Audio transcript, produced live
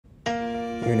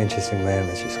You're an interesting man,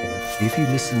 Mr. Scamander. If you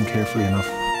listen carefully enough,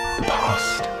 the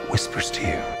past whispers to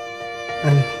you.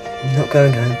 I'm not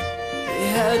going home.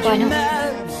 Why not?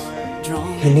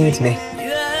 He needs me.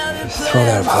 I was thrown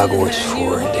out of Hogwarts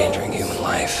for endangering human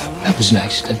life. That was an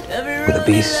accident. With a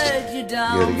beast. You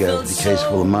gotta get out of the case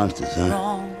full of monsters,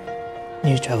 huh?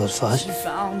 News travels fast.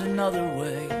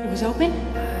 It was open?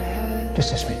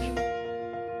 Just a smidge.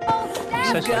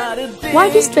 Why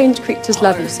do strange creatures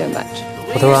love you so much?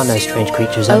 Well, there are no strange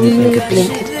creatures, Only blinkered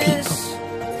blinkered people.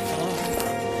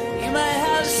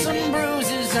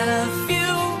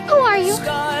 Who are you?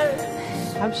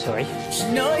 I'm sorry.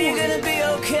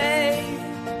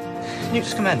 Newt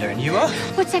Scamander, and you are?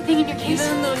 What's that thing in your case?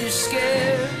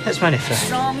 That's my niffler.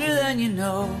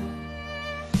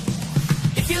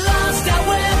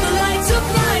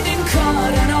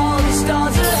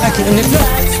 Back in the niffler.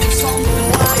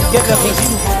 Get lucky.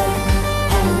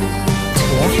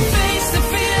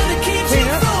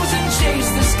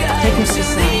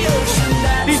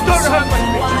 These don't hurt my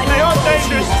creatures. They are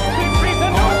dangerous.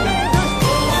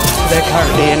 They're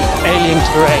currently in alien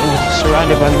terrain,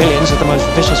 surrounded by millions of the most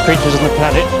vicious creatures on the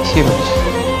planet, humans.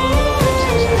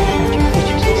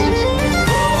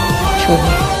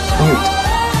 Newt.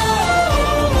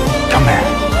 Come here.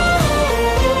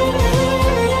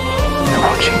 They're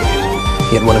watching you.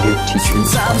 Yet one of your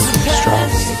teachers argued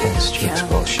strongly against your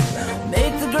expulsion now.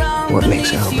 What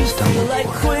makes Albus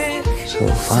Dumbledore so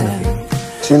fond of you?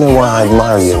 Do you know why I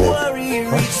admire you, Newt?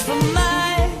 What?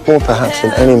 More perhaps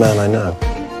than any man I know.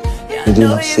 You do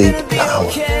not seek power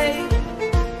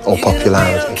or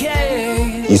popularity.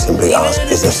 You simply ask,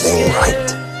 is the thing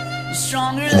right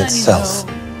in itself?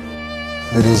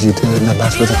 If it is, you do it no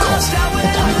matter the cost. The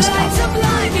time has come when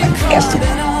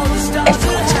everyone's going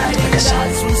to pick a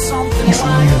side. If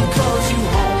I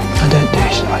don't do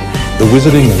so. The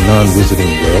wizarding and non-wizarding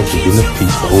worlds have been at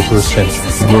peace for over a century.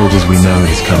 The world as we know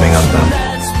it is coming undone.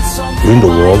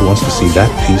 Grindelwald wants to see that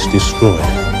peace destroyed.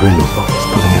 Grindelwald is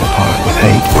pulling it apart with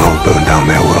hate. We'll burn down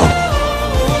their world.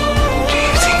 Do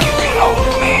you think you can hold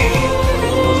me?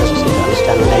 Doesn't seem to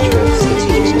understand the nature of its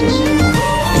existence.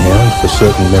 And for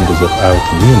certain members of our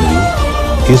community,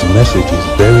 his message is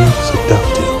very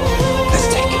seductive.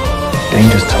 Let's take it.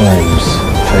 Dangerous times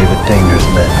favor dangerous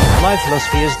men. My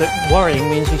philosophy is that worrying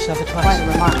means you suffer twice. Quite a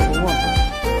remarkable woman.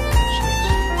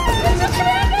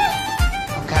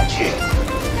 I'll catch you.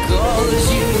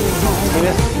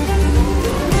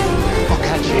 I'll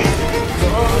catch you.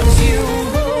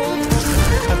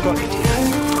 I've got you, dear.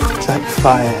 That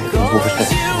fire in water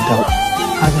and dark.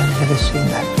 I've only ever seen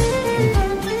that.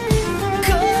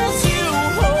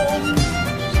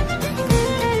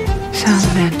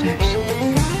 Salamanders.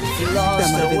 That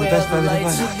might be the best moment of my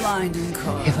life.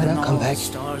 If I don't come back,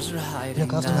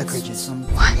 look after my creatures.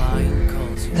 What?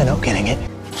 They're not getting it.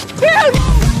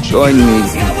 Join me in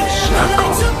the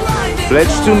circle.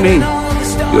 Pledge to me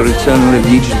your eternal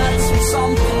allegiance.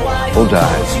 Or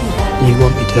die. You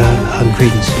want me to hunt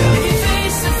Credence down?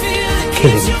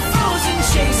 Kill him.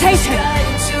 Take her.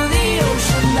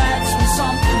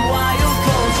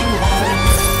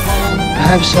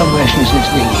 Perhaps somewhere she's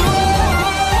listening.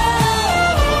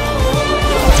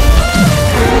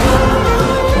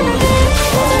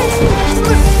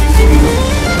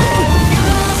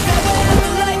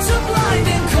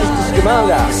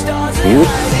 You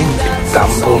think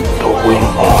Dumbledore will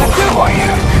all for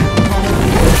you?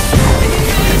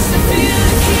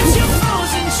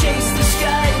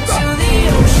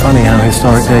 Funny how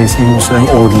historic days seem so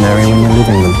ordinary when you're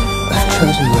living them. I've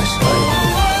chosen my side.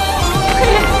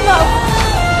 No.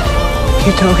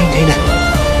 Keep talking, Tina.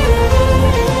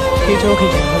 Keep talking,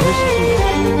 Tina. I'll listen to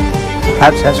you.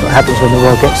 Perhaps that's what happens when the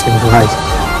world gets things right.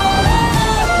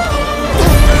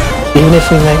 Even if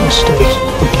we make mistakes,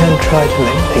 we can try to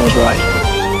make things right.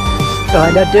 So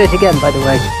I don't do it again, by the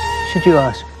way, should you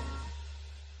ask.